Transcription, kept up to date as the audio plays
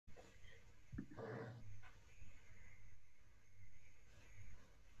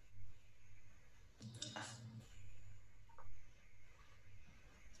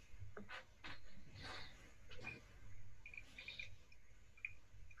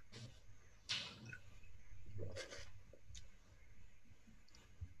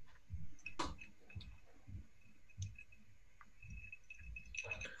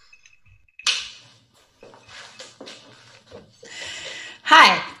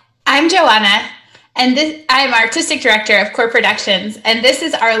I'm Johanna, and I'm Artistic Director of Core Productions, and this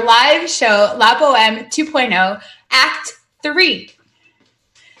is our live show, La Boheme 2.0, Act 3.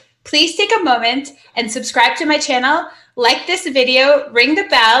 Please take a moment and subscribe to my channel, like this video, ring the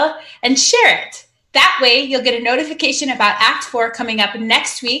bell, and share it. That way, you'll get a notification about Act 4 coming up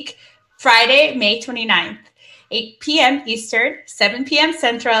next week, Friday, May 29th. 8 p.m. Eastern, 7 p.m.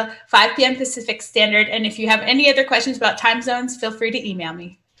 Central, 5 p.m. Pacific Standard, and if you have any other questions about time zones, feel free to email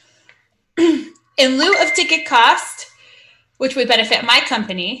me. In lieu of ticket cost, which would benefit my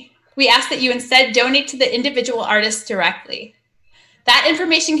company, we ask that you instead donate to the individual artists directly. That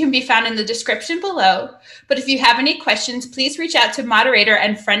information can be found in the description below, but if you have any questions, please reach out to moderator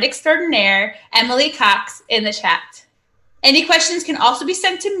and friend extraordinaire, Emily Cox, in the chat. Any questions can also be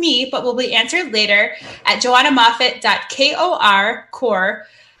sent to me, but will be answered later at johannamoffitt.kor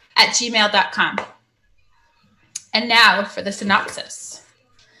 @gmail.com. And now for the synopsis.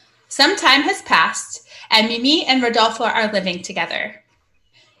 Some time has passed, and Mimi and Rodolfo are living together.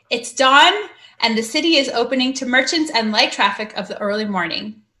 It's dawn, and the city is opening to merchants and light traffic of the early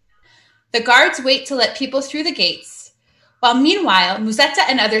morning. The guards wait to let people through the gates, while meanwhile, Musetta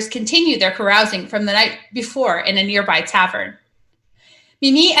and others continue their carousing from the night before in a nearby tavern.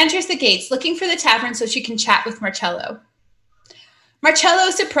 Mimi enters the gates looking for the tavern so she can chat with Marcello.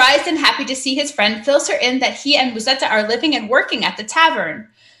 Marcello, surprised and happy to see his friend, fills her in that he and Musetta are living and working at the tavern.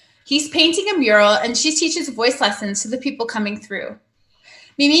 He's painting a mural, and she teaches voice lessons to the people coming through.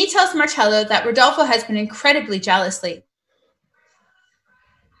 Mimi tells Marcello that Rodolfo has been incredibly jealous lately.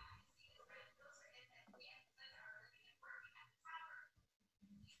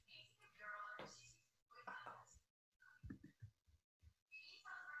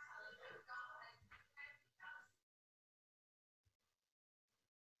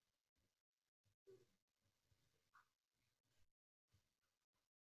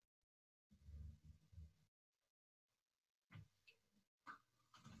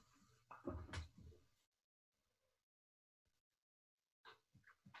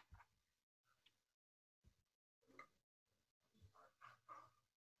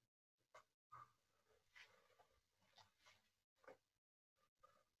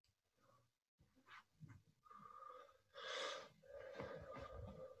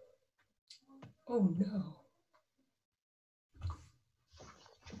 Oh no.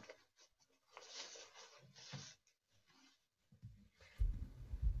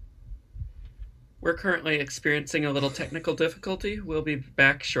 We're currently experiencing a little technical difficulty. We'll be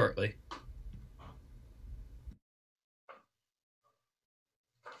back shortly.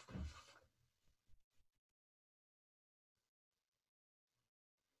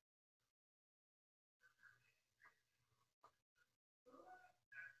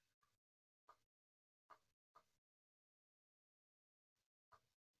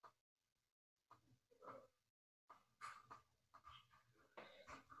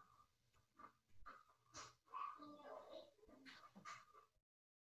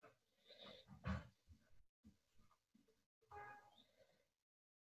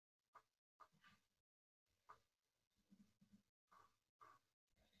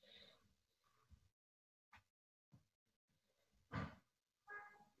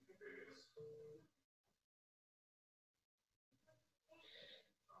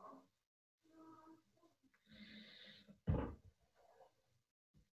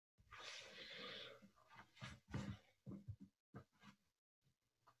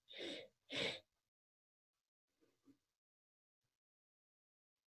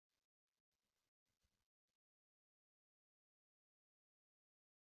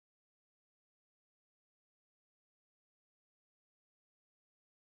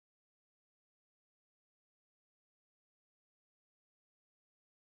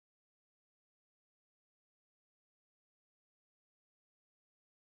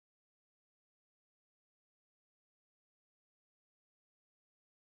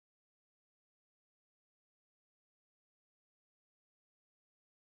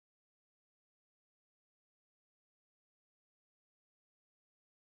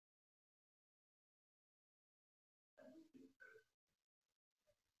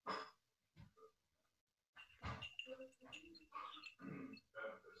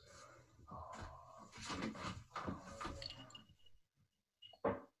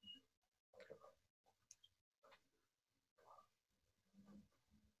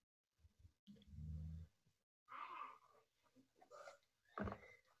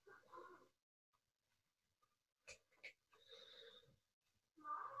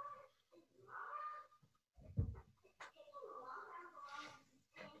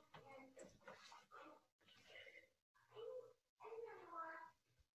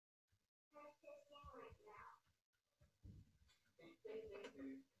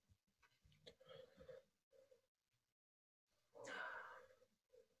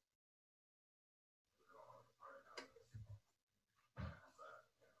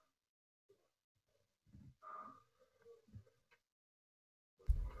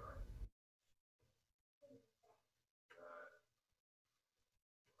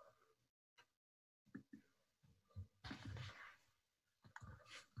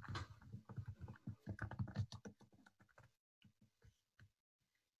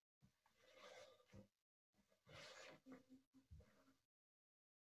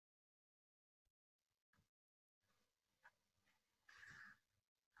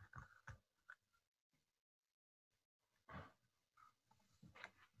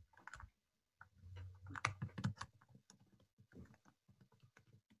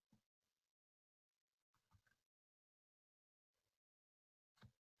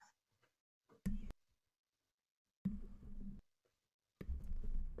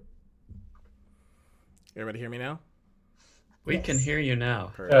 Everybody hear me now? We can hear you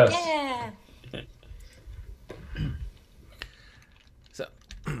now. Yes. Yeah. So,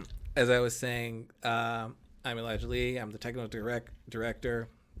 as I was saying, I'm Elijah Lee. I'm the technical director.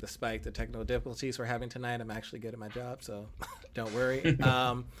 Despite the technical difficulties we're having tonight, I'm actually good at my job, so don't worry.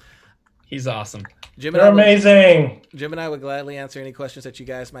 He's awesome. Jim You're amazing. Jim and I would gladly answer any questions that you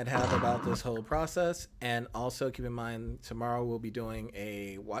guys might have about this whole process. And also keep in mind, tomorrow we'll be doing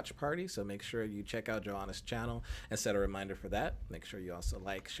a watch party. So make sure you check out Johanna's channel and set a reminder for that. Make sure you also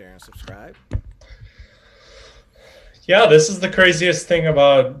like, share, and subscribe. Yeah, this is the craziest thing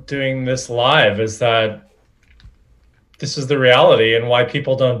about doing this live is that this is the reality, and why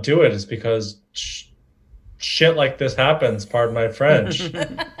people don't do it is because shit like this happens, pardon my French.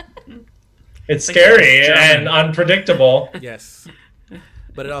 It's scary and unpredictable. Yes.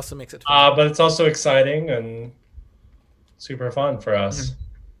 But it also makes it fun. But it's also exciting and super fun for us.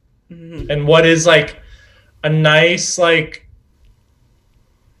 Mm-hmm. And what is like a nice like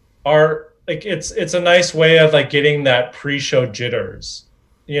art, like it's a nice way of like getting that pre-show jitters,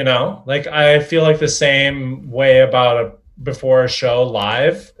 you know? Like I feel like the same way about before a show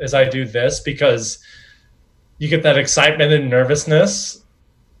live as I do this, because you get that excitement and nervousness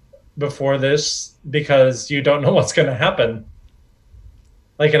before this because you don't know what's going to happen.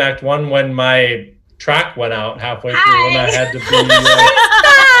 Like in Act 1 when my track went out halfway through and I had to be like,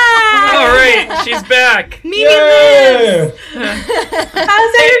 all right, she's back. Yay!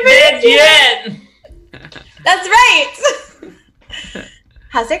 How's everybody doing? That's right.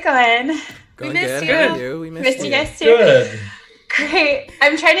 How's it going? Going we missed good. you. We missed you guys too. Good. Great.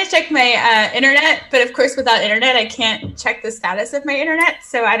 I'm trying to check my internet, but of course, without internet, I can't check the status of my internet.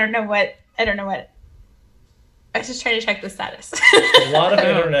 So I don't know what. I was just trying to check the status. A lot of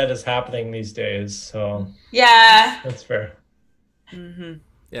internet is happening these days, so yeah, that's fair. Mm-hmm.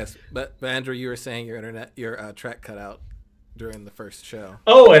 Yes, but Andrew, you were saying your track cut out during the first show.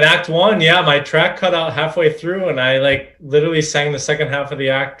 Oh, in Act 1, yeah, my track cut out halfway through, and I like literally sang the second half of the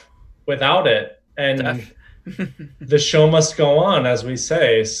act without it, and the show must go on, as we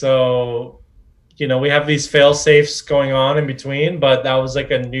say. So, you know, we have these fail safes going on in between, but that was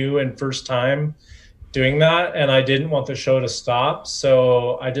like a new and first time doing that, and I didn't want the show to stop,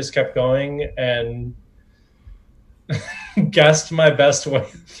 so I just kept going and guessed my best way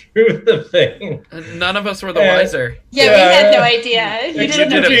through the thing. None of us were the wiser. Yeah, we had no idea. You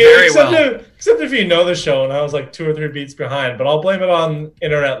did it very well. Except if you know the show, and I was like 2 or 3 beats behind. But I'll blame it on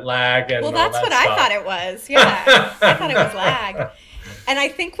internet lag and well, that's all that what stuff. I thought it was. Yeah, I thought it was lag. And I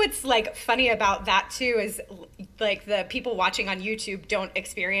think what's like funny about that too is like the people watching on YouTube don't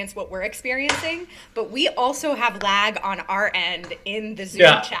experience what we're experiencing, but we also have lag on our end in the Zoom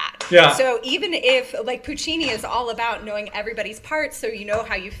chat. Yeah. So even if like Puccini is all about knowing everybody's parts, so you know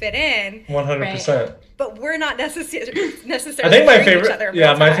how you fit in. 100%. But we're not necessarily. I think my favorite.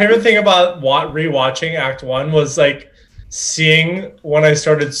 Yeah, my favorite thing about rewatching Act 1 was like seeing when I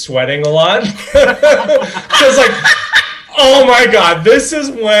started sweating a lot. Just like. Oh my God, this is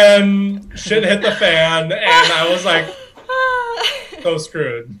when shit hit the fan, and I was like, so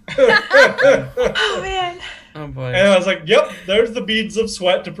screwed. Oh, man. Oh, boy. And I was like, yep, there's the beads of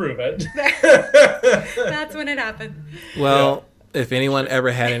sweat to prove it. That's when it happened. Well, if anyone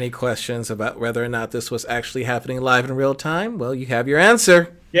ever had any questions about whether or not this was actually happening live in real time, well, you have your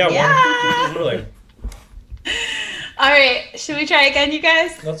answer. Yeah. Really. All right, should we try again, you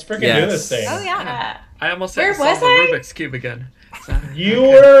guys? Let's freaking do this thing. Oh, yeah. I almost had to solve the Rubik's Cube again. You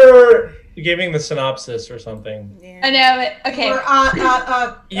were giving the synopsis or something. Yeah. I know. Okay.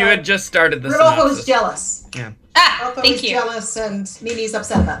 You had just started the Rodolfo's synopsis. jealous. Yeah. Ah, Rodolfo's thank you. jealous, and Mimi's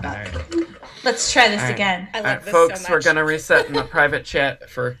upset about that. All right. Let's try this again. I love this folks, so much. we're going to reset in the private chat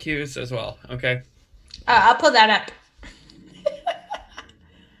for cues as well, okay? I'll pull that up.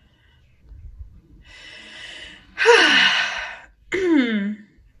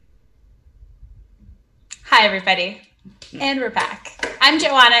 Hi, everybody. And we're back. I'm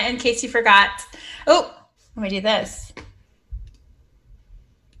Johanna, in case you forgot. Oh, let me do this.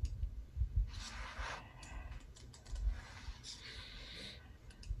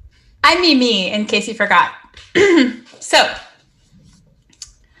 I'm Mimi, in case you forgot. So,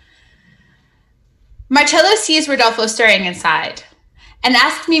 Marcello sees Rodolfo stirring inside and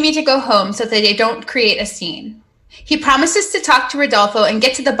asks Mimi to go home so that they don't create a scene. He promises to talk to Rodolfo and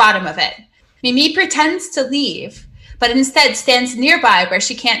get to the bottom of it. Mimi pretends to leave, but instead stands nearby where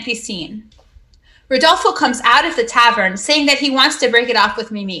she can't be seen. Rodolfo comes out of the tavern saying that he wants to break it off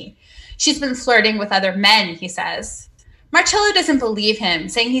with Mimi. She's been flirting with other men, he says. Marcello doesn't believe him,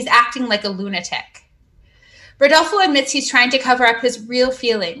 saying he's acting like a lunatic. Rodolfo admits he's trying to cover up his real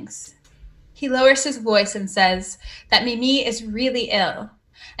feelings. He lowers his voice and says that Mimi is really ill,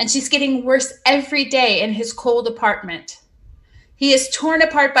 and she's getting worse every day in his cold apartment. He is torn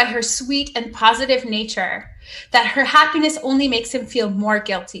apart by her sweet and positive nature, that her happiness only makes him feel more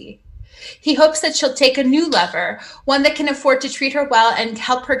guilty. He hopes that she'll take a new lover, one that can afford to treat her well and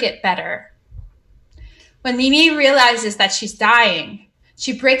help her get better. When Mimi realizes that she's dying,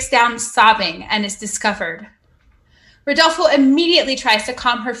 she breaks down sobbing and is discovered. Rodolfo immediately tries to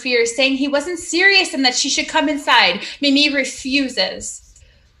calm her fears, saying he wasn't serious and that she should come inside. Mimi refuses.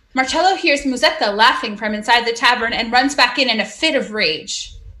 Marcello hears Musetta laughing from inside the tavern and runs back in a fit of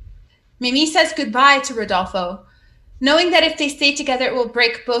rage. Mimi says goodbye to Rodolfo, knowing that if they stay together, it will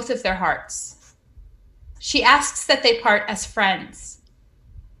break both of their hearts. She asks that they part as friends.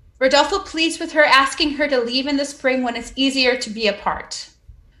 Rodolfo pleads with her, asking her to leave in the spring when it's easier to be apart.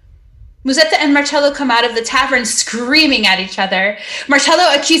 Musetta and Marcello come out of the tavern screaming at each other.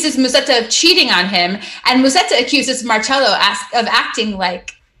 Marcello accuses Musetta of cheating on him, and Musetta accuses Marcello of acting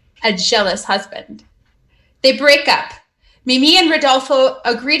like a jealous husband. They break up. Mimi and Rodolfo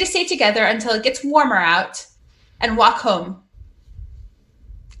agree to stay together until it gets warmer out and walk home.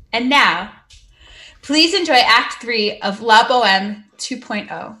 And now, please enjoy Act 3 of La Boheme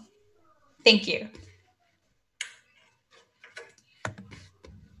 2.0. Thank you.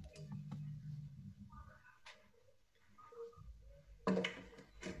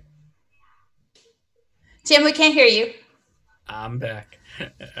 Jim, we can't hear you. I'm back.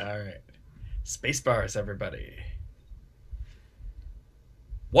 All right. Space bars, everybody.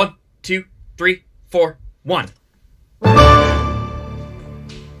 1, 2, 3, 4, 1.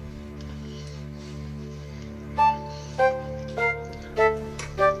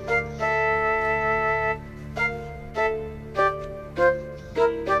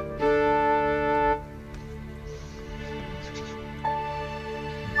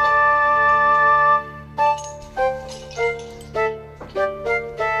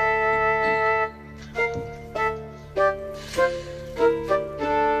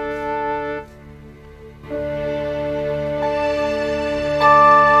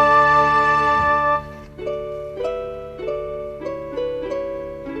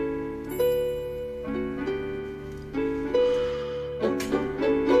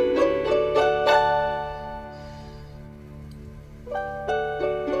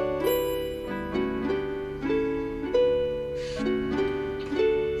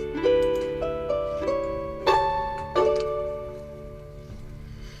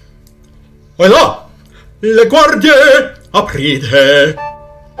 E là! Le guardie! Aprite!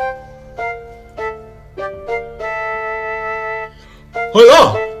 E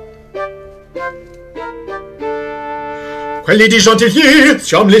là! Quelli di Gentilly,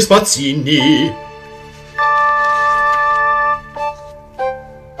 siamo gli spazzini!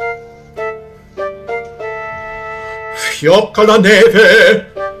 Fiocca la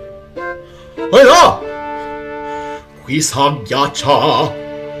neve! E là! Qui s'agghiaccia!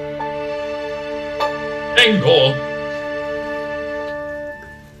 Vengo!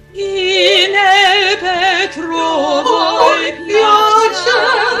 In ebe trovo il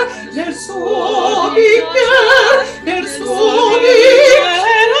piacer del suo bicchier, del suo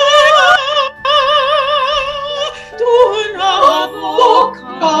bicchier. D'una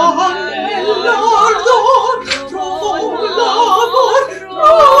bocca nell'ardor trovo l'amor,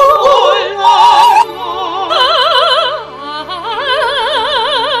 trovo l'amor.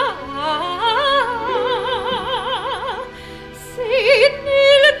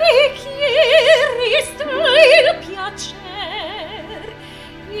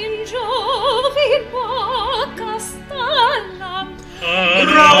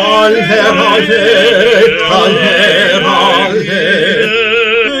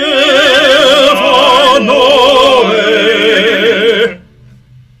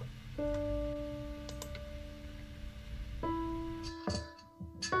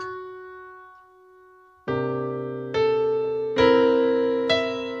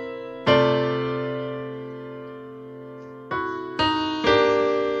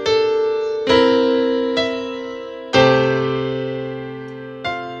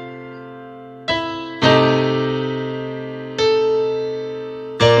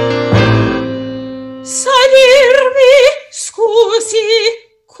 Salirmi, scusi,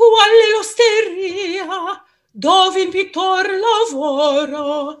 quale l'osteria, dove il pittor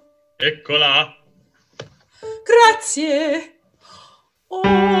lavora? Eccola. Grazie.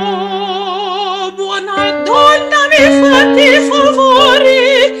 Oh, buona donna, mi fate il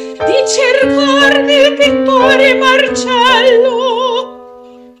favore di cercarmi il pittore Marcello.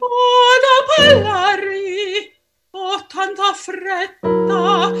 Ho da parlargli, ho tanta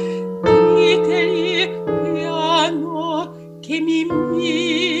fretta, ditegli piano che mi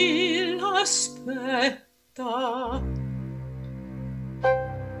l'aspetta.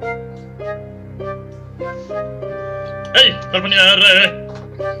 Ehi, carboniere!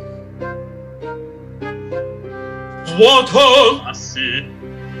 Vuoto! Ah sì.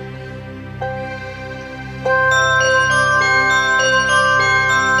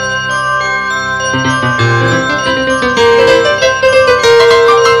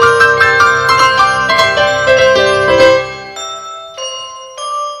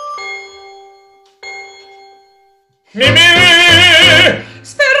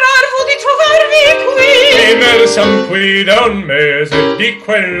 Speravo di trovarvi qui. Siamo qui da un mese, di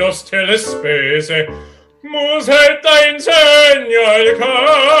quello stelle spese. Musetta insegna il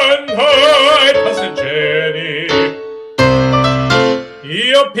canto ai passeggeri.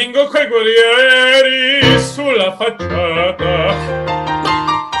 Io pingo quei guerrieri sulla facciata.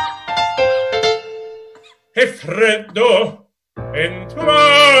 È freddo,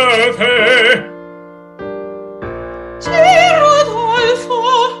 entrate. C'è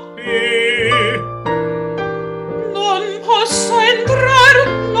Rodolfo. Sì. Non posso entrar,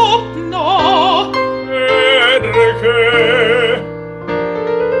 no, no. Perché?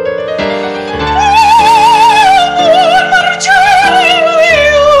 Marcello,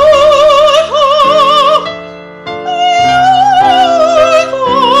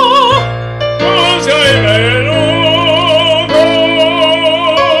 Cosa hai venuto?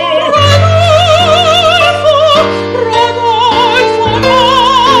 Rodolfo,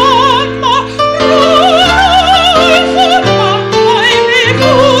 mamma, Rodolfo, mamma, e mi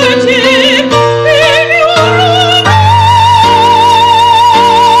fuggi, il mio Rodolfo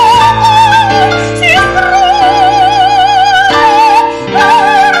si strugge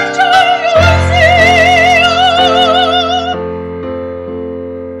per gelosia.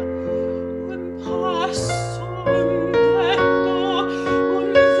 Un passo, un detto, un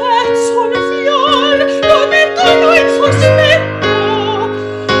vezzo, un fior, lo mettono in sospetto.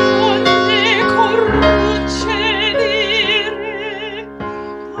 Onde corrucce dire,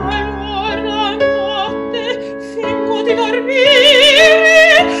 allora notte fingo di dormire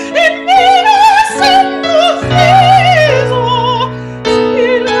e mi sento offeso,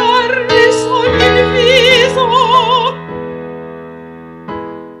 spillarmi solo il viso.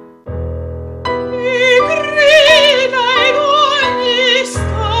 Mi grida in ogni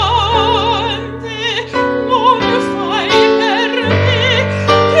istante, non fai per me,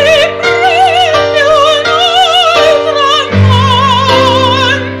 ti prendi un'altra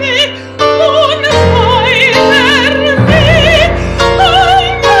amante, non fai per me,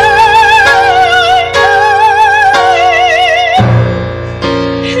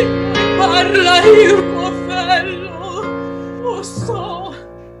 e mi parla il cofello, lo so.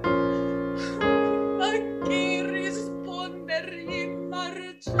 A chi rispondergli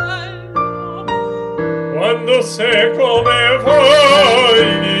Marcello? Quando sei come voi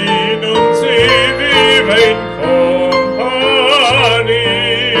non si vive in compagnia.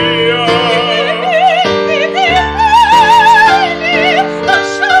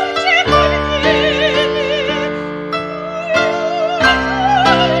 Lasciarci conviene.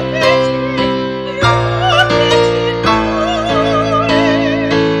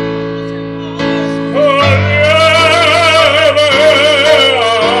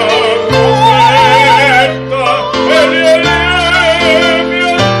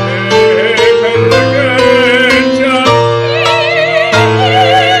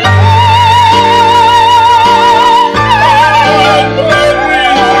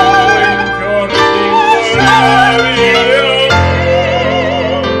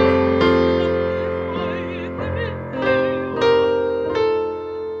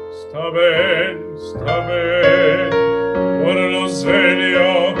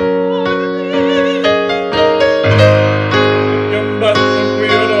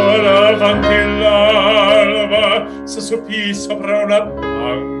 davanti l'alba s'assopì sopra una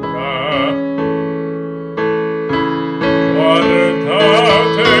panca.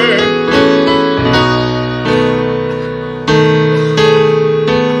 Guardate,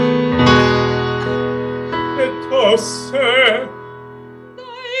 e tosse.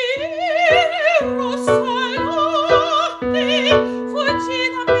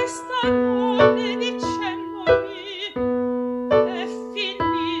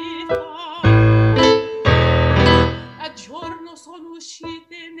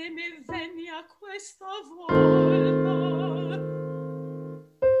 Questa volta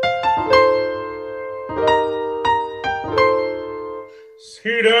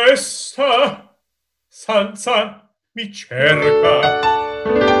si resta senza mi cerca,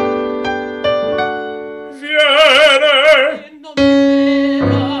 viene e non mi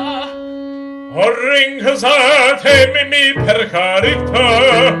veda. o rincasatemi per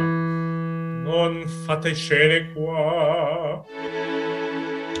carità, non fate scene qua.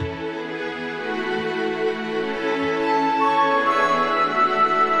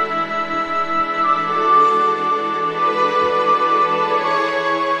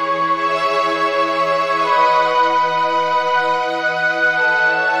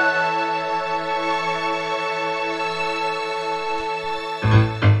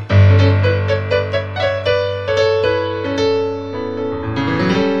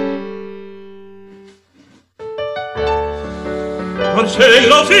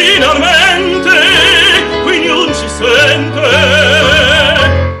 Marcello finalmente qui non si sente,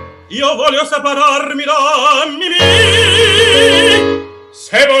 io voglio separarmi da Mimì.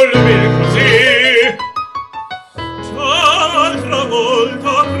 Se volvi così, già l'altra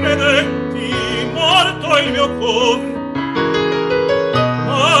volta credetti morto il mio cor,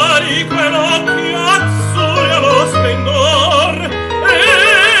 ma di quell'occhi azzurri allo splendor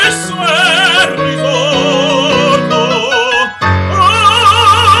esso è risorto.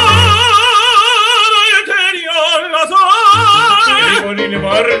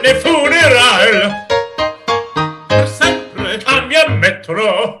 Morne funeral Per sempre cambia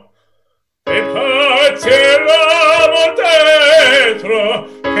metro e pace l'amo dentro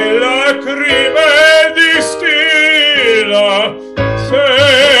che lacrime distilla,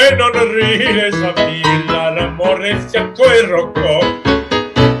 se non ride s'avvilla l'amore fiacco e rocco.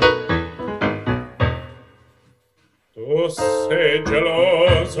 Tu sei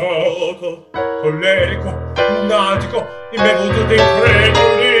geloso, collerico, lunatico, imbevuto di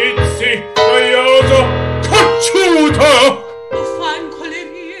incredulizi, noioso, cocciuto. Mi fa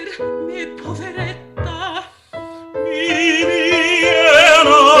incolerir, me poveretta. mi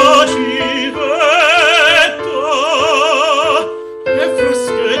viene civetta e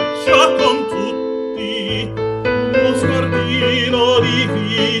frescheggia con tutti lo scardino di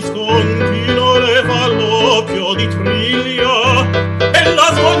viscontino le fa l'occhio di triglia e la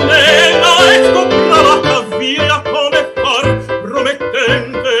sgonnella e scopra la caviglia come far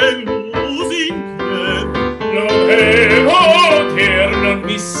promettente lusinche. Lo devo dir, non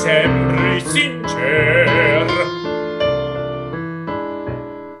mi sembri sincer.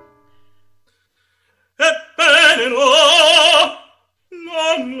 Ebbene no,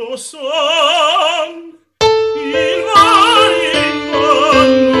 non lo son, il marito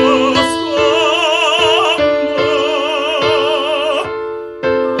non nascondo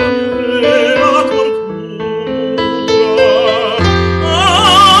la tortura.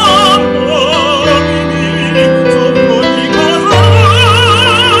 Amami, sopra ogni cosa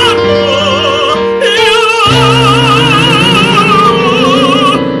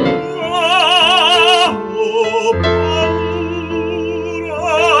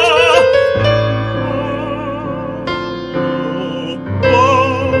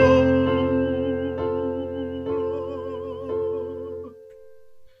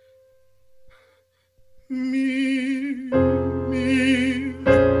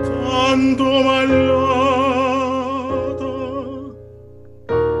tanto malata,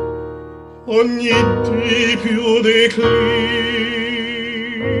 ogni dì più declina,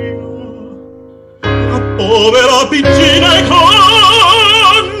 la povera piccina è condannata.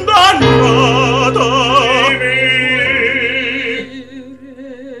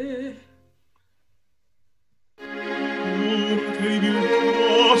 Urte di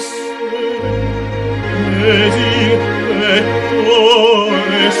grosse, resi il petto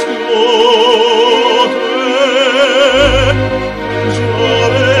e scuote, già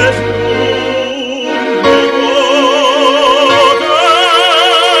le splunde gote,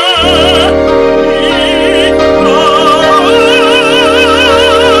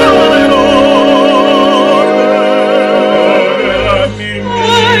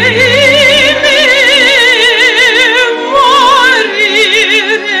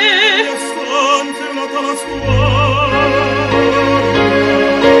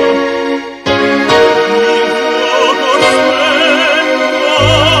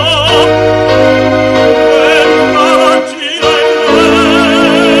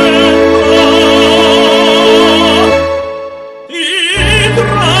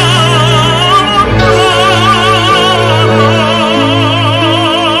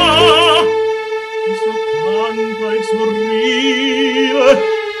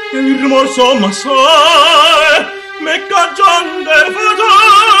 somma sai, me caggiande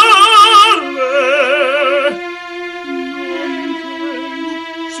fatale, non te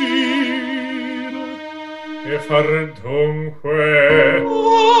uccire, e far dunque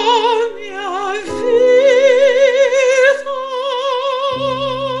mia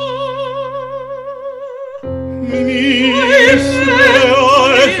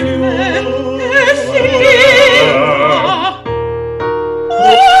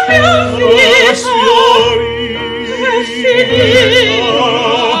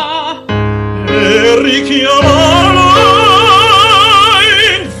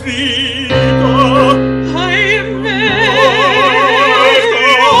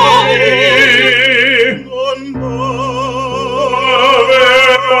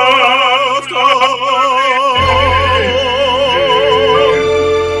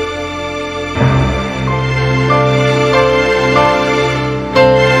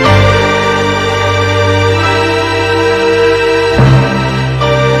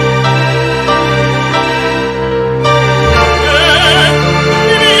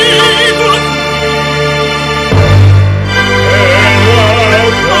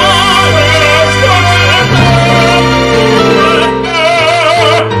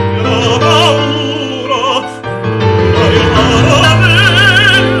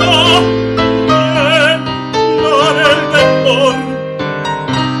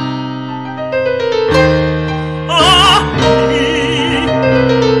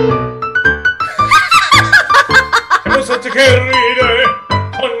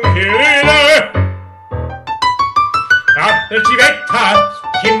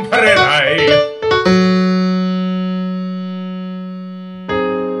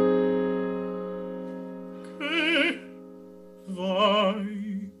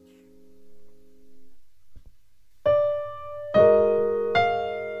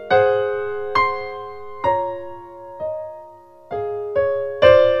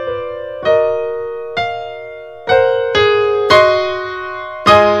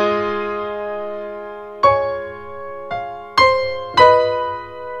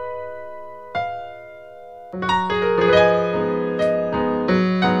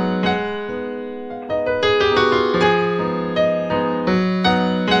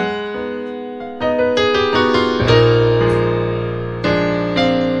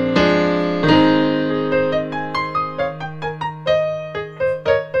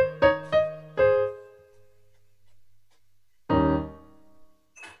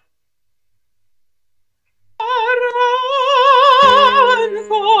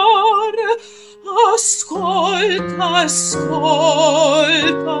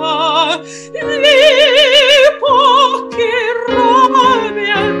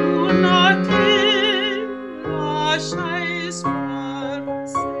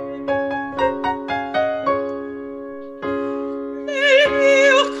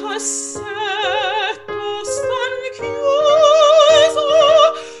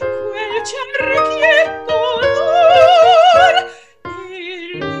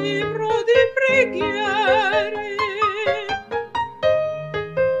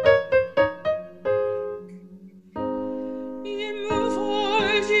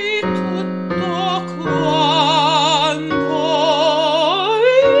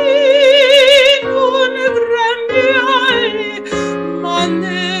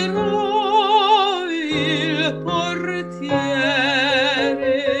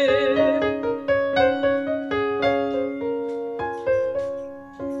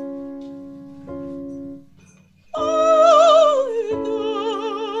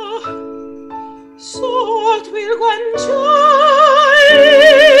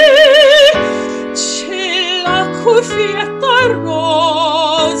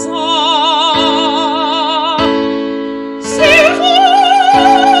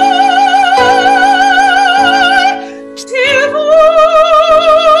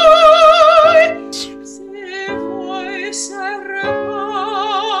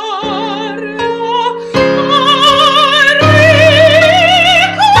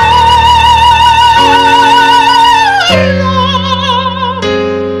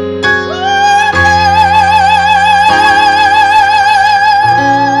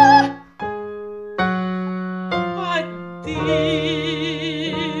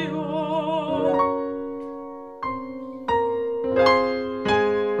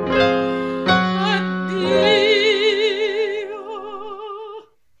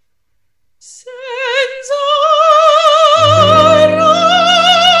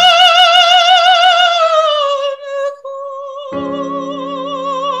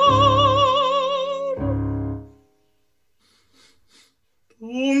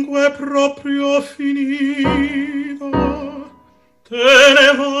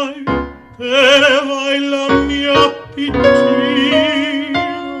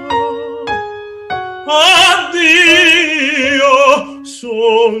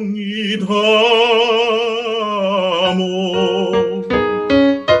ogni d'amo.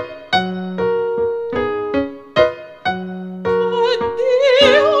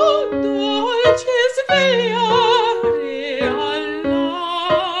 Addio, dolce svegliare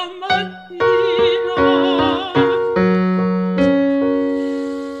alla mattina.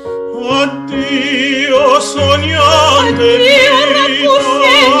 Addio sognante Addio,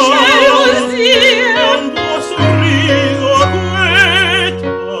 rabbuffe gelosia. un tuo sorriso acqueta.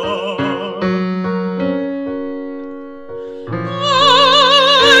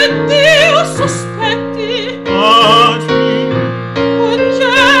 Addio, sospetti. Paci,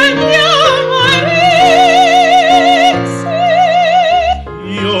 Congegni amarezze.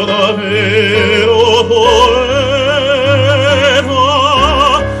 io davvero poeta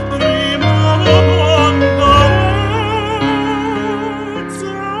rimuovo con carezza.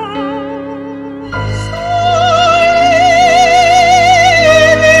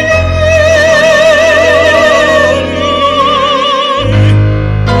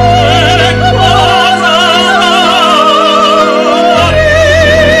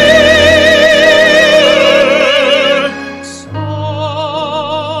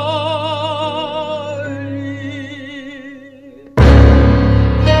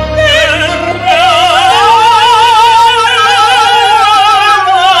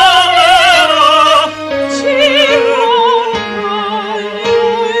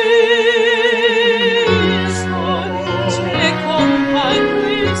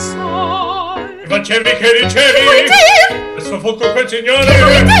 Facevi che ricevi il soffoco quel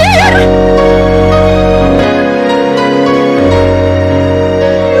signore.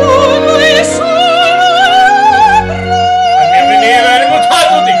 Al mio venire è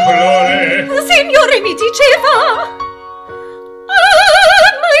mutato di colore. Signore mi diceva.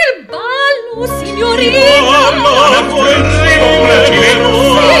 Ma il ballo, signorina. Alla corrivo una cilena.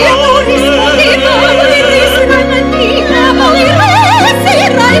 Rispondeva,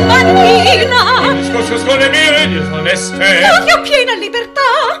 sera e mattina. Il discorso scuole mie disoneste. Io piena libertà.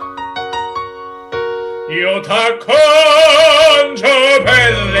 Io t'acconcio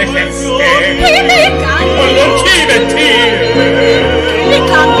belle feste. E mi cambi. Con l'occhivetti. Mi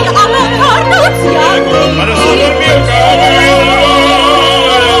cambi alla carnozziati. Ma non sono il mio cavolo.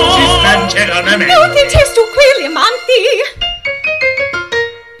 Si stanceranno a me. Non ti testo quelli amanti.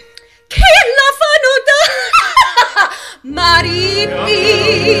 Che la fanno da mariti.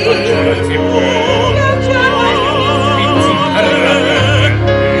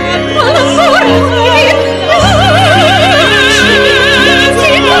 Ma la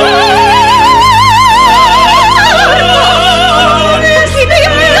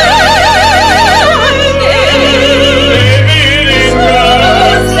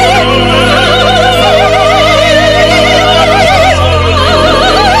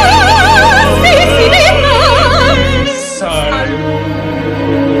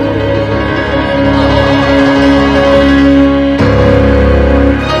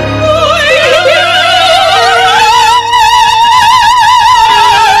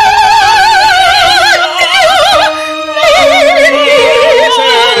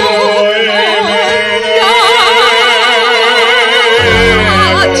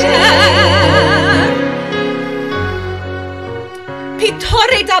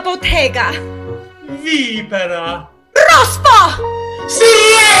Pittore da bottega. Vipera. Rospo!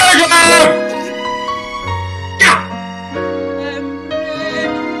 Sirega!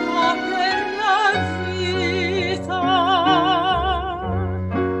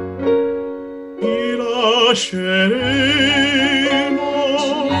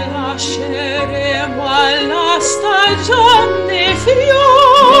 Lasceremo alla stagione dei fiori.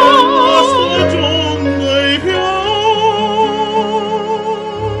 La stagione dei fiori.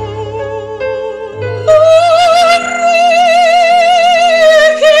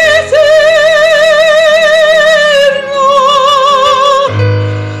 Che te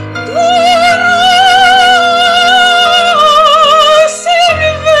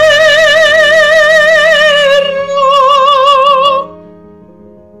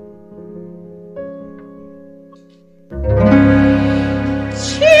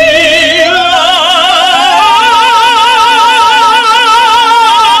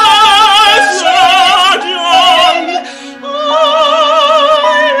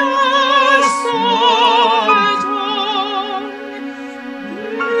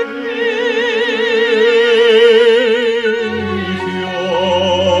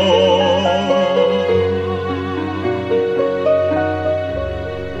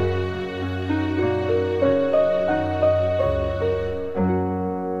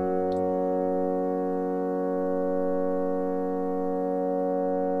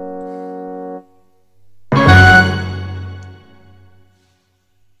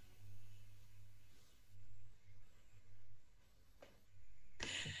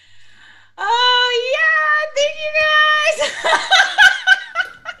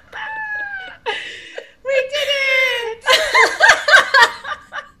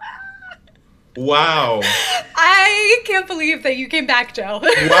Wow. I can't believe that you came back, Joe.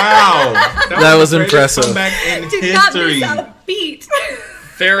 Wow. That was the greatest impressive. comeback in Did not history. miss a beat.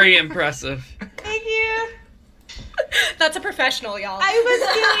 Very impressive. Thank you. That's a professional, y'all. I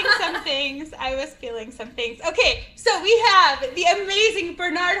was feeling some things. Okay, so we have the amazing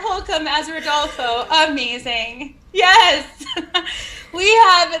BernardHolcomb as Rodolfo. Amazing. Yes. We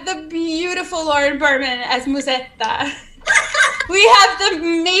have the beautiful Lauren Berman as Musetta. We have the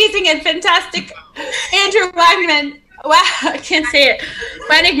amazing and fantastic Andrew Wannigman. Wow, I can't say it.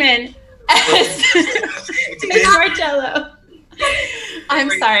 Wannigman as Marcello.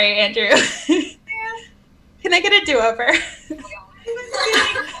 I'm sorry, Andrew. Can I get a do-over?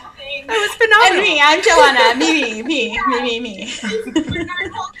 That was phenomenal. And me, I'm Johanna. Me.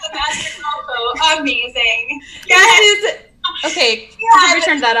 Amazing. Yes. Okay, whoever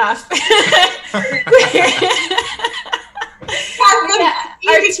turned that off.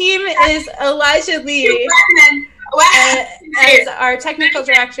 Our team is Elijah Lee as our technical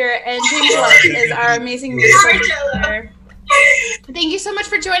director, and James Welch is our amazing music director. Thank you so much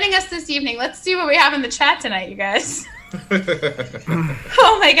for joining us this evening. Let's see what we have in the chat tonight, you guys.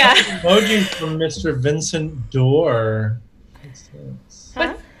 Oh my god. Emoji from Mr. Vincent Dorr.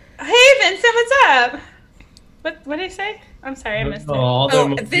 Huh? Hey Vincent, what's up? What did I say? I'm sorry, I missed it.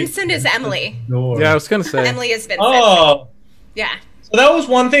 Oh, Vincent is Emily. Yeah, I was gonna say. Emily is Vincent. Oh. Yeah. So that was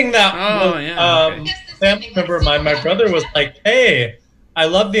one thing that family member of mine, my brother was like, hey, I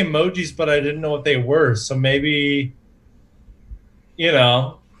love the emojis, but I didn't know what they were. So maybe, you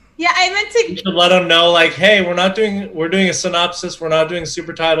know. Yeah, I meant to let them know, like, hey, we're doing a synopsis, we're not doing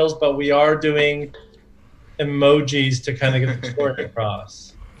super titles, but we are doing emojis to kind of get the story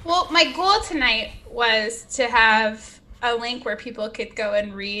across. Well, my goal tonight was to have a link where people could go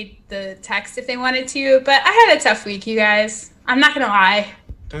and read the text if they wanted to, but I had a tough week, you guys. I'm not gonna lie.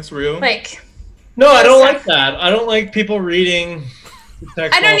 That's real. Like, no, I don't like that. I don't like people reading the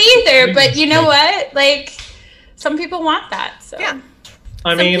text. I don't either, but you know what? Like, some people want that. So yeah.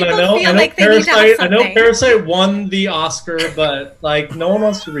 I mean, I know like Parasite won the Oscar, but like no one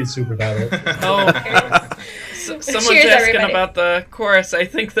wants to read super titles. Oh, someone's Cheers, asking everybody. about the chorus. I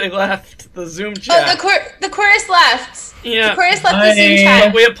think they left the Zoom chat. Oh, the chorus left. Yeah. The chorus left the Zoom chat.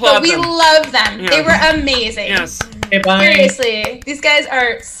 But we applaud but we them. love them. Yeah. They were amazing. Yes. Hey, bye. Seriously, these guys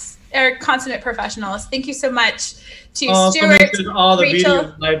are consummate professionals. Thank you so much to Also Stuart, mentioned all the Rachel,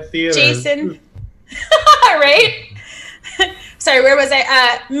 video live theaters. Jason. Right? Sorry, where was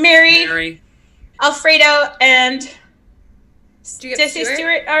I? Mary, Alfredo, and did I say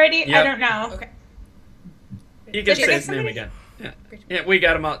Stuart already? Yep. I don't know. Okay. You Did can you say get his name somebody? again. Yeah, we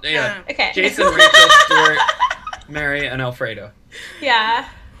got him out. Yeah. Okay. Jason, Rachel, Stuart, Mary, and Alfredo. Yeah,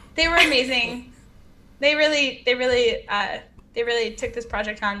 they were amazing. They really took this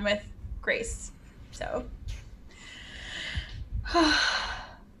project on with grace. So.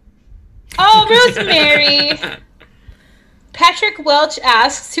 Oh, Rosemary. Patrick Welch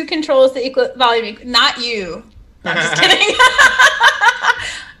asks, who controls the volume? Not you. No, I'm just kidding.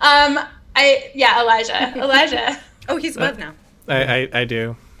 Elijah. Oh, he's above now. I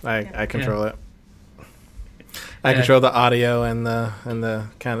do. I control it. I control the audio and the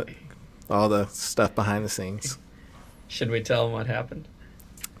kind of all the stuff behind the scenes. Should we tell him what happened?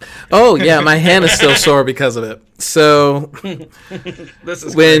 Oh yeah, my hand is still sore because of it. So This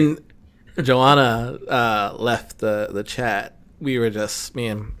is when Johanna left the chat, me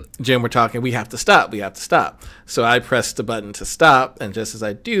and Jim were talking, we have to stop. So I pressed the button to stop, and just as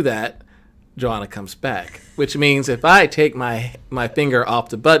I do that, Johanna comes back, which means if I take my finger off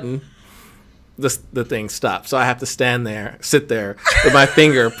the button, the thing stops. So I have to sit there with my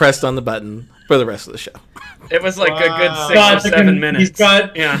finger pressed on the button for the rest of the show. It was like a good 6 or 7 minutes. He's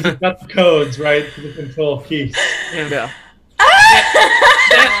got the codes, right, for the control keys. Yeah.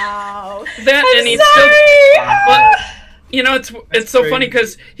 Wow. And he's still. But, you know, it's so funny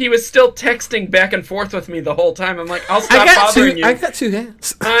because he was still texting back and forth with me the whole time. I'm like, I'll stop bothering you. I got 2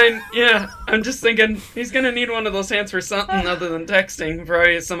 hands. I'm just thinking he's gonna need one of those hands for something other than texting,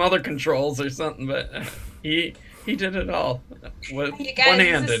 probably some other controls or something. But he did it all with You guys,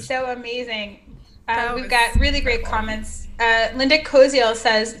 one-handed. this is so amazing. We've got really great comments. Linda Koziel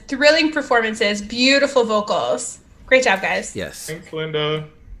says, thrilling performances, beautiful vocals. Great job, guys. Yes. Thanks, Linda.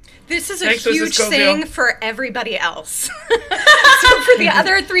 This is a Thanks, Mrs. huge Koziel. thing for everybody else. So for the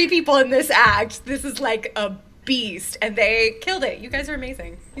other 3 people in this act, this is like a beast, and they killed it. You guys are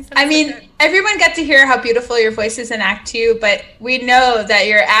amazing. I mean, everyone got to hear how beautiful your voice is in Act 2, but we know that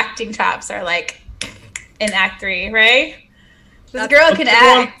your acting chops are like in Act 3, right? This girl can What's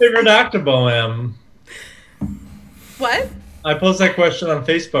your act. favorite act of Bohem? What? I posed that question on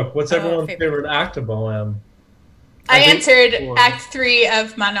Facebook. What's everyone's favorite. favorite act of Bohem? I answered four. Act 3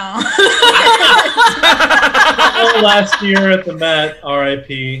 of Manon. Last year at the Met,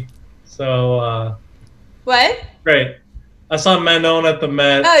 RIP. So, What? great. I saw Manon at the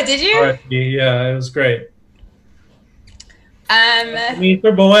Met. Oh, did you? RIP. Yeah, it was great. I Um, mean,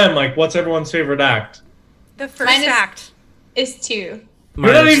 for Bohem, like, what's everyone's favorite act? The first Mine is- act. is 2. You're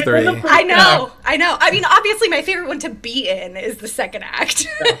Mine not is even in the 3. first I know, act. I know. I mean, obviously, my favorite one to be in is the second act.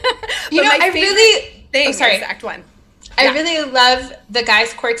 You know, my I favorite really. thing Oh, sorry. is Act 1. I Yeah. really love the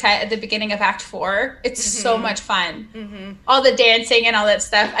guys' quartet at the beginning of Act 4. It's so much fun. All the dancing and all that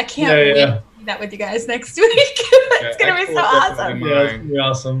stuff. I can't wait Yeah. to do that with you guys next week. It's going to be Act so 4 is definitely awesome. mine. Yeah, it's gonna be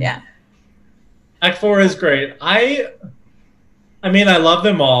awesome. Yeah. Act 4 is great. I mean, I love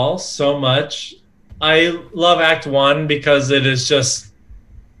them all so much. I love Act 1 because it is just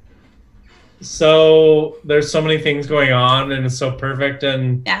so, there's so many things going on and it's so perfect,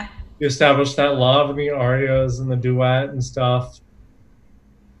 and Yeah. you establish that love and the arias and the duet and stuff.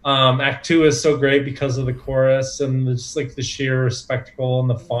 Act 2 is so great because of the chorus and just like the sheer spectacle and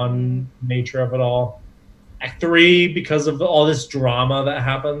the fun nature of it all. Act 3 because of all this drama that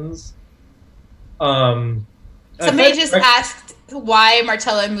happens. Somebody I just think- asked why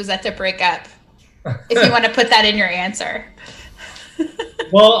Marcello and Musetta break up. If you want to put that in your answer.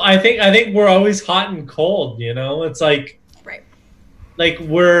 Well, I think we're always hot and cold, you know? It's like Right.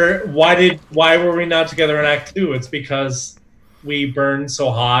 why were we not together in Act 2? It's because we burn so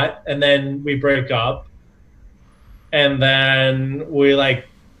hot and then we break up and then we like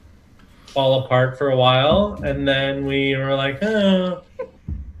fall apart for a while and then we were like,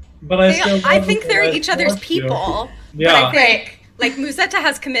 but I think they're each other's people. Yeah. But I think, like, Musetta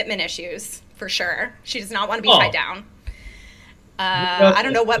has commitment issues, for sure. She does not want to be tied down. I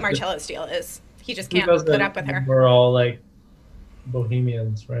don't know what Marcello's deal is. He just can't put up with her. We're all like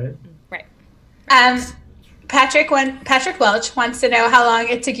bohemians, right? Right. Patrick Welch wants to know how long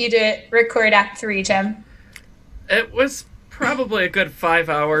it took you to record Act 3, Jim. It was probably a good 5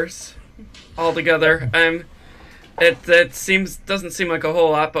 hours altogether. It doesn't seem like a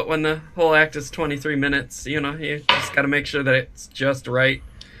whole lot, but when the whole act is 23 minutes, you know, you just got to make sure that it's just right.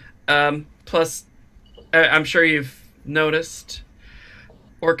 Plus, I'm sure you've noticed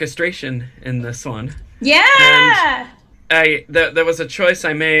orchestration in this one. Yeah. That was a choice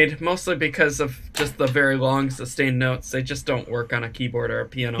I made mostly because of just the very long sustained notes. They just don't work on a keyboard or a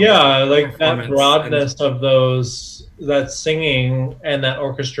piano. Yeah, like that performance. broadness of that singing and that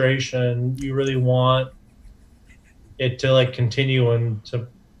orchestration, you really want it to like continue and to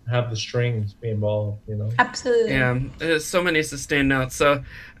have the strings be involved, you know? Absolutely. Yeah, there's so many sustained notes. So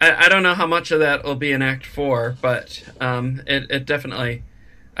I don't know how much of that will be in Act 4, but it definitely,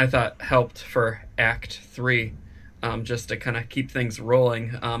 I thought, helped for Act 3, just to kind of keep things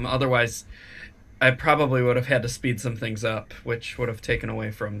rolling. Otherwise, I probably would have had to speed some things up, which would have taken away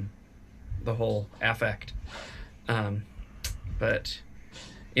from the whole affect. But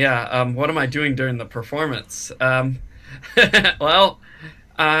yeah, what am I doing during the performance? Well,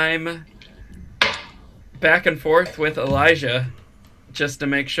 I'm back and forth with Elijah just to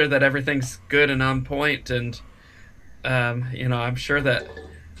make sure that everything's good and on point, and you know, I'm sure that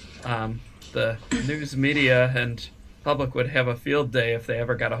the news media and public would have a field day if they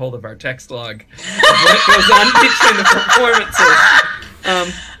ever got a hold of our text log. What goes on between the performances?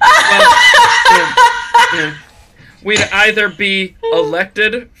 Yeah. We'd either be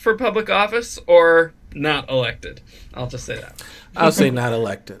elected for public office or not elected. I'll just say that. I'll say not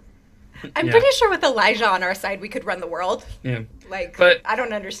elected. I'm Yeah. pretty sure with Elijah on our side, we could run the world. Yeah. Like, But- I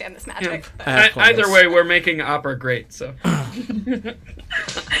don't understand this magic. but- I have Either plans. way, we're making opera great. So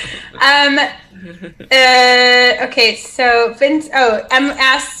Okay, so Vince. Oh,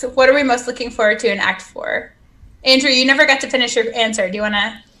 asked, what are we most looking forward to in Act 4? Andrew, you never got to finish your answer. Do you want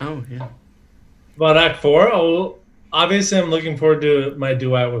to? oh yeah. About Act 4, obviously I'm looking forward to my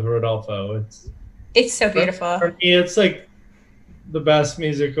duet with Rodolfo. It's so beautiful. For me, it's like the best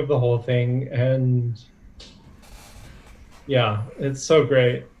music of the whole thing, and yeah, it's so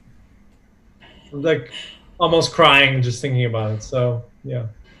great. I'm like almost crying just thinking about it. So yeah.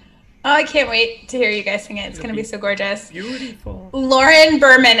 Oh, I can't wait to hear you guys sing it. It's going to be so gorgeous. Beautiful. Lauren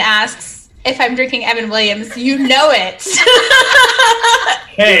Berman asks if I'm drinking Evan Williams. You know it.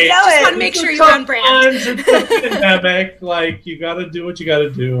 Hey, know Just it. want to make sure you're on brand. It's a pandemic. Like, you got to do what you got to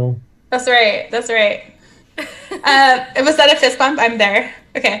do. That's right. That's right. Was that a fist bump? I'm there.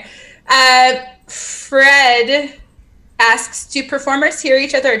 Okay. Fred asks, do performers hear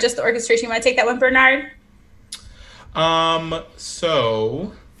each other or just the orchestration? You want to take that one, Bernard?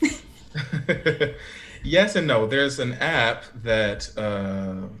 So Yes and no. There's an app that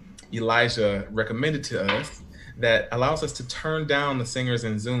Elijah recommended to us that allows us to turn down the singers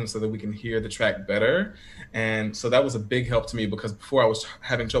in Zoom so that we can hear the track better. And so that was a big help to me because before I was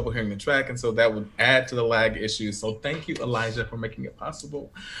having trouble hearing the track, and so that would add to the lag issues. So thank you, Elijah, for making it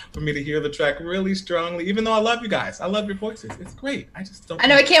possible for me to hear the track really strongly, even though I love you guys. I love your voices. It's great. I just don't. I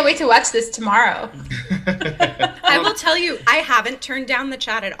know. I can't wait to watch this tomorrow. I will tell you, I haven't turned down the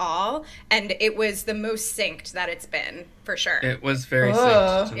chat at all, and it was the most synced that it's been, for sure. It was very Oh.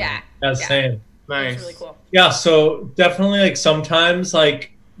 synced to me. Yeah. That's same. Nice. It's really cool. Yeah, so definitely like sometimes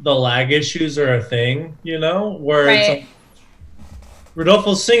like the lag issues are a thing, you know, where it's Right. like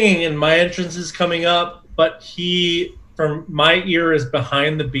Rodolfo's singing and my entrance is coming up, but he from my ear is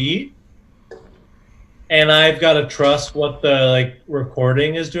behind the beat. And I've got to trust what the like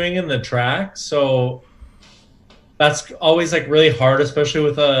recording is doing in the track. So that's always like really hard, especially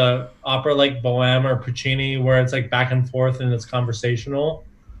with a opera like Bohème or Puccini where it's like back and forth and it's conversational.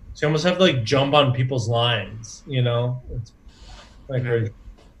 So you almost have to like jump on people's lines, you know? It's like very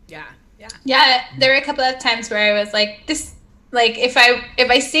Yeah. Yeah. Yeah, there were a couple of times where I was like, this, like if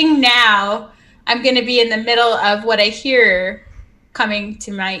I sing now, I'm going to be in the middle of what I hear coming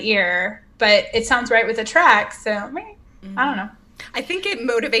to my ear, but it sounds right with the track. So I don't know. I think it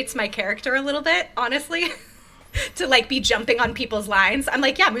motivates my character a little bit, honestly, to like be jumping on people's lines. I'm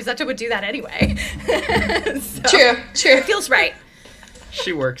like, yeah, Musetta would do that anyway. So, True. It feels right.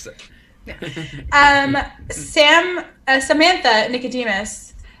 She works it. Samantha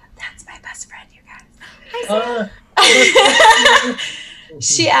Nicodemus, that's my best friend, you guys.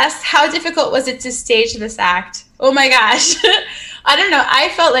 She asked, how difficult was it to stage this act? Oh my gosh. I don't know. I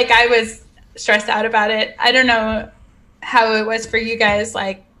felt like I was stressed out about it. I don't know how it was for you guys,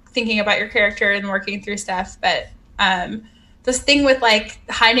 like thinking about your character and working through stuff. But this thing with like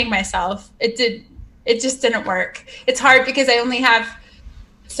hiding myself, it just didn't work. It's hard because I only have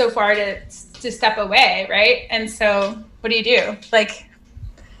so far to step away, right? And so what do you do? Like,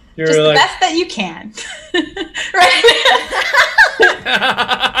 You're just like, the best that you can. Right?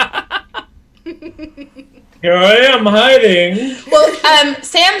 here I am hiding. Well,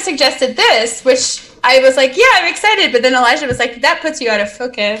 Sam suggested this, which I was like, yeah, I'm excited. But then Elijah was like, that puts you out of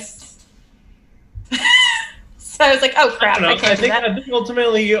focus. So I was like, oh, crap. I can't do that. I think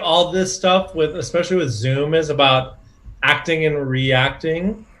ultimately all this stuff, with especially with Zoom, is about acting and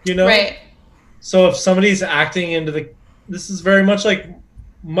reacting, you know? Right. So if somebody's acting into this is very much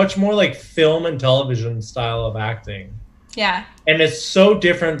more like film and television style of acting. Yeah. And it's so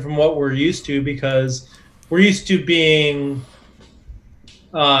different from what we're used to because we're used to being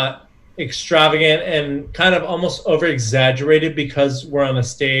extravagant and kind of almost over exaggerated because we're on a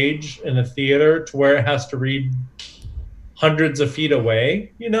stage in a theater to where it has to read hundreds of feet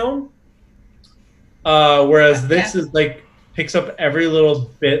away, you know? Whereas this is like picks up every little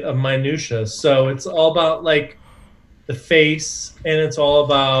bit of minutia. So it's all about like the face and it's all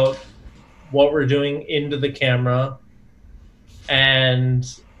about what we're doing into the camera. And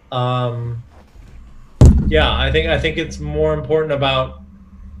I think it's more important about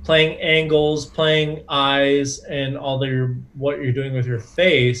playing angles, playing eyes, and all what you're doing with your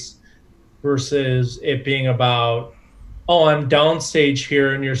face versus it being about, oh, I'm downstage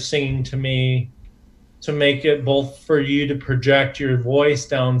here and you're singing to me, to make it both for you to project your voice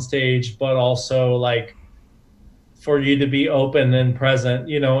downstage, but also like for you to be open and present.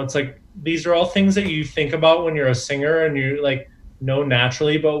 You know, it's like these are all things that you think about when you're a singer and you like know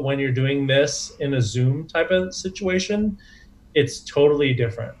naturally, but when you're doing this in a Zoom type of situation, it's totally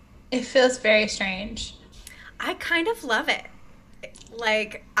different. It feels very strange. I kind of love it.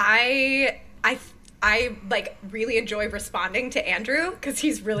 Like I like really enjoy responding to Andrew because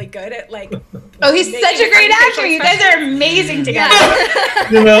he's really good at like. Oh, he's such a great actor. You guys are amazing together.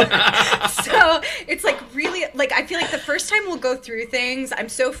 You know? So it's like really like I feel like the first time we'll go through things, I'm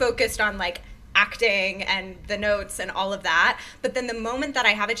so focused on like acting and the notes and all of that. But then the moment that I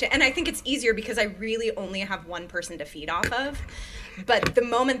have it, and I think it's easier because I really only have one person to feed off of. But the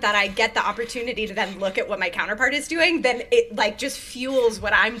moment that I get the opportunity to then look at what my counterpart is doing, then it like just fuels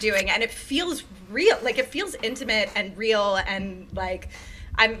what I'm doing. And it feels real. Like it feels intimate and real. And like,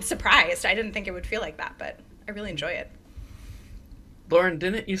 I'm surprised. I didn't think it would feel like that, but I really enjoy it. Lauren,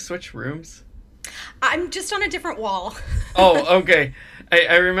 didn't you switch rooms? I'm just on a different wall. Oh, okay.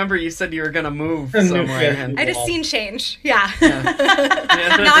 I remember you said you were going to move somewhere. And I had a scene change. Yeah. Yeah.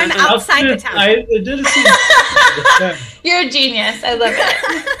 Now I'm outside the town. I did a scene. You're a genius. I love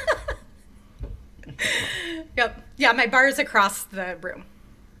it. Yep. Yeah, my bar is across the room.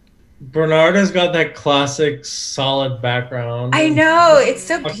 Bernard has got that classic solid background. I know. It's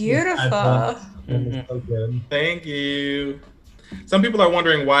so beautiful. costume is so good. Thank you. Some people are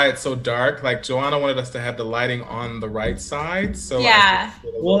wondering why it's so dark. Like Johanna wanted us to have the lighting on the right side, so Yeah.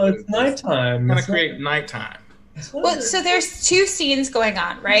 Well, it's nighttime. Kind of create nighttime. Well, so there's two scenes going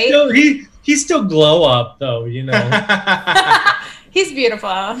on, right? Still, he's still glow up though, you know. He's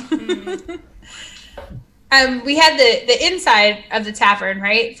beautiful. We had the inside of the tavern,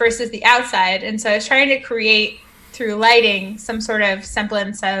 right, versus the outside, and so I was trying to create through lighting some sort of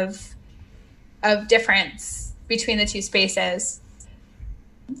semblance of difference between the two spaces.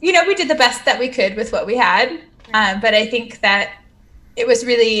 You know, we did the best that we could with what we had, but I think that it was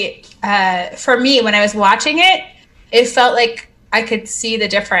really, for me, when I was watching it, it felt like I could see the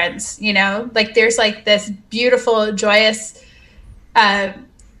difference, you know? Like, there's, like, this beautiful, joyous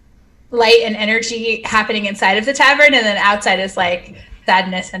light and energy happening inside of the tavern, and then outside is, like,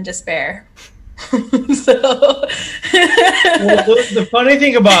 sadness and despair. So... Well, the funny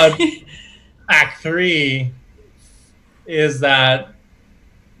thing about Act 3 is that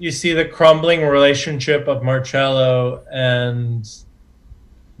you see the crumbling relationship of Marcello and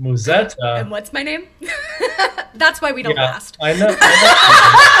Musetta. And what's my name? That's why we don't last. I know.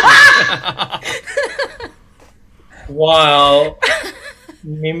 While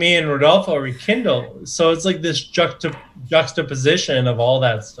Mimi and Rodolfo rekindle. So it's like this juxtaposition of all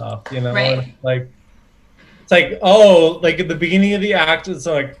that stuff, you know? Right. Like, it's like, oh, like at the beginning of the act, it's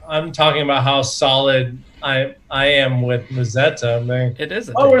like, I'm talking about how solid I am with Musetta. I'm like, It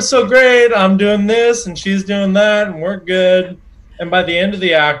is. oh, we're so great. I'm doing this and she's doing that and we're good. And by the end of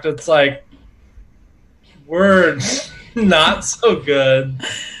the act, it's like, we're not so good.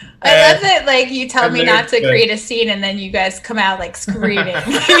 I love that, like, you tell me not to create a scene and then you guys come out, like, screaming.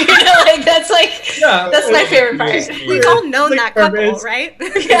 You know, like, that's my favorite part. We've all known that couple, right?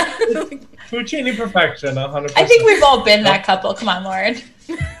 Yeah. Puccini perfection, 100%. I think we've all been that couple. Come on, Lauren.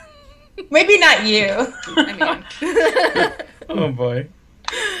 Maybe not you. I mean. Oh, boy.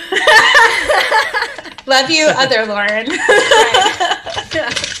 Love you, other Lauren.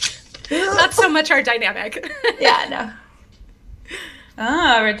 Not so much our dynamic. Yeah, no.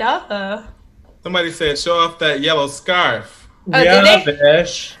 Oh, Rodolfo. Somebody said, show off that yellow scarf. Oh, yeah, did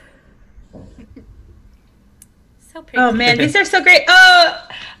bish. So pretty. Oh, man, these are so great. Oh,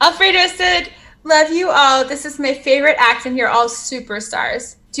 Alfredo said, love you all. This is my favorite act, and you're all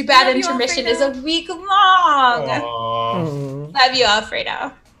superstars. Too bad Love you, intermission is Alfredo. a week long. Aww. Love you,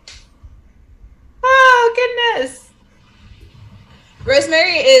 Alfredo. Oh, goodness.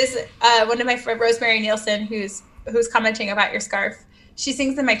 Rosemary is one of my friends, Rosemary Nielsen, who's commenting about your scarf. She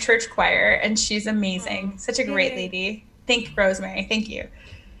sings in my church choir, and she's amazing. Such a great lady. Thank you, Rosemary. Thank you.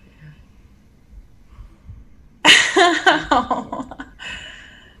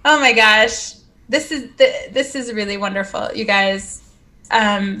 Oh my gosh. This is really wonderful, you guys.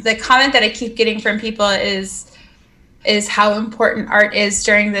 The comment that I keep getting from people is how important art is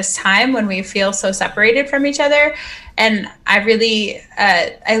during this time when we feel so separated from each other. And I really,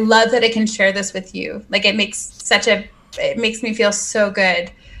 I love that I can share this with you. Like, it makes me feel so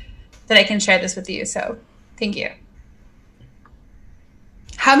good that I can share this with you. So thank you.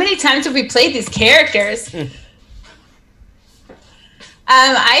 How many times have we played these characters?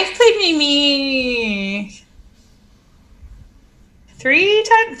 I've played Mimi 3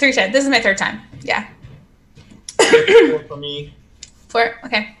 times. This is my 3rd time. Yeah. 4 for me. 4.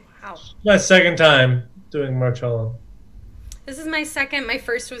 Okay. Wow. My 2nd time doing Marcello. This is my 2nd. My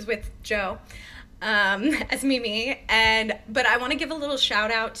 1st was with Joe as Mimi. But I want to give a little shout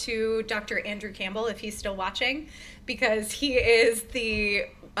out to Dr. Andrew Campbell, if he's still watching, because he is the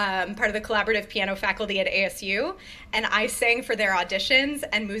part of the collaborative piano faculty at ASU, and I sang for their auditions,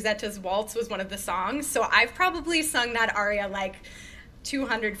 and Musetta's Waltz was one of the songs. So I've probably sung that aria like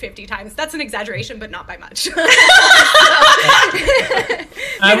 250 times. That's an exaggeration, but not by much.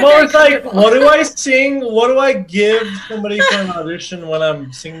 I'm always like, what do I sing? What do I give somebody for an audition when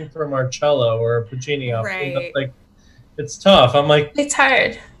I'm singing for Marcello or Puccini? Right. Like, it's tough. I'm like, It's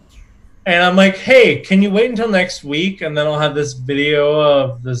hard. and I'm like, hey, can you wait until next week and then I'll have this video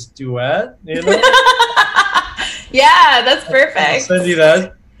of this duet? You know? Yeah, that's perfect. I'll send you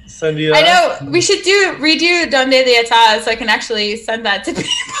that. I know. We should redo Donde Lieta so I can actually send that to people.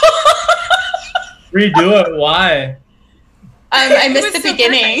 Redo it. Why? I missed was the so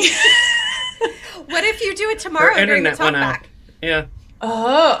beginning. What if you do it tomorrow Her during the internet went out. talkback? Yeah.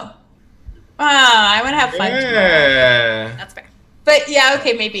 Oh. I want to have fun tomorrow. Yeah. That's fair. But yeah,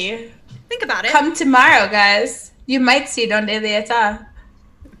 okay, maybe. Think about it. Come tomorrow, guys. You might see Donde Lieta.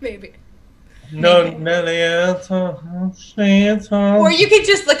 Maybe. No, Or you could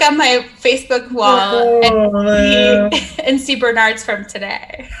just look on my Facebook wall and see Bernard's from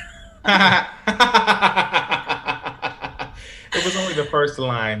today. It was only the first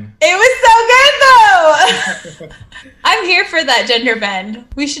line. It was so good, though. I'm here for that gender bend.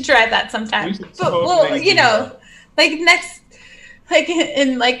 We should try that sometime. But well, you know, like next, like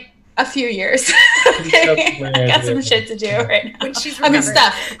in like a few years. Okay. I got some shit to do right now. When she's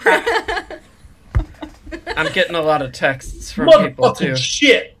stuff. I'm getting a lot of texts from people too.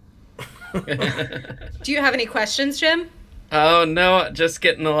 Shit. Do you have any questions, Jim? Oh no, just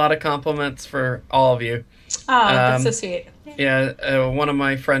getting a lot of compliments for all of you. Oh, that's so sweet. Yeah, one of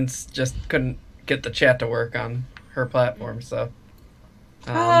my friends just couldn't get the chat to work on her platform, so.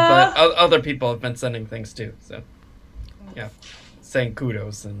 But other people have been sending things too, so. Yeah, saying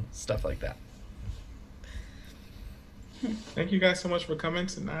kudos and stuff like that. Thank you guys so much for coming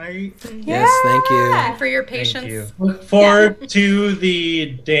tonight. Yes, thank you. And for your patience. Thank you. Look forward to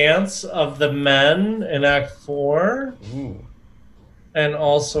the dance of the men in Act 4. Ooh. And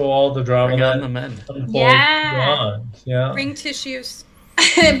also all the drama Bring that on the men. unfolds Yeah. beyond. Yeah. Bring tissues.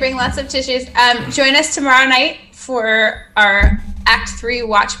 Bring lots of tissues. Join us tomorrow night for our Act 3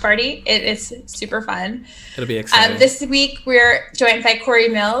 watch party. It is super fun. It'll be exciting. This week we're joined by Corey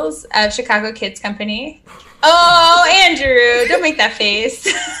Mills of Chicago Kids Company. Oh, Andrew, don't make that face.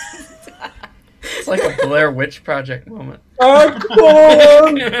 It's like a Blair Witch Project moment. Act 4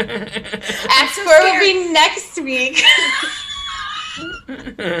 will be next week.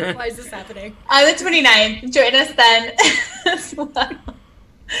 Why is this happening? On the 29th. Join us then as well.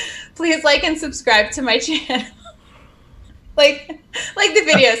 Please like and subscribe to my channel. like the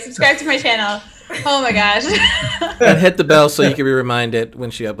video. Subscribe to my channel. Oh my gosh. And hit the bell so you can be reminded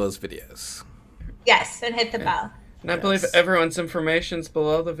when she uploads videos. Yes, and hit the bell. And I believe everyone's information's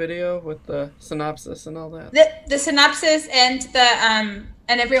below the video with the synopsis and all that. The synopsis and the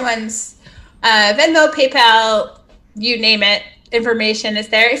and everyone's Venmo, PayPal, you name it, information is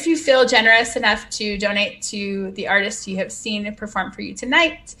there. If you feel generous enough to donate to the artists you have seen perform for you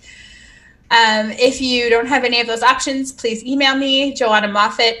tonight. If you don't have any of those options, please email me,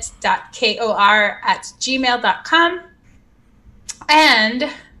 johannamoffitt.kor @gmail.com.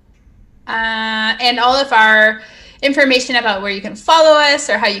 And all of our information about where you can follow us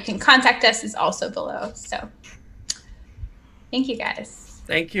or how you can contact us is also below. So thank you guys.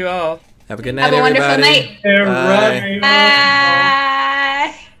 Thank you all. Have a good night, Have a everybody. wonderful night. Bye. Bye.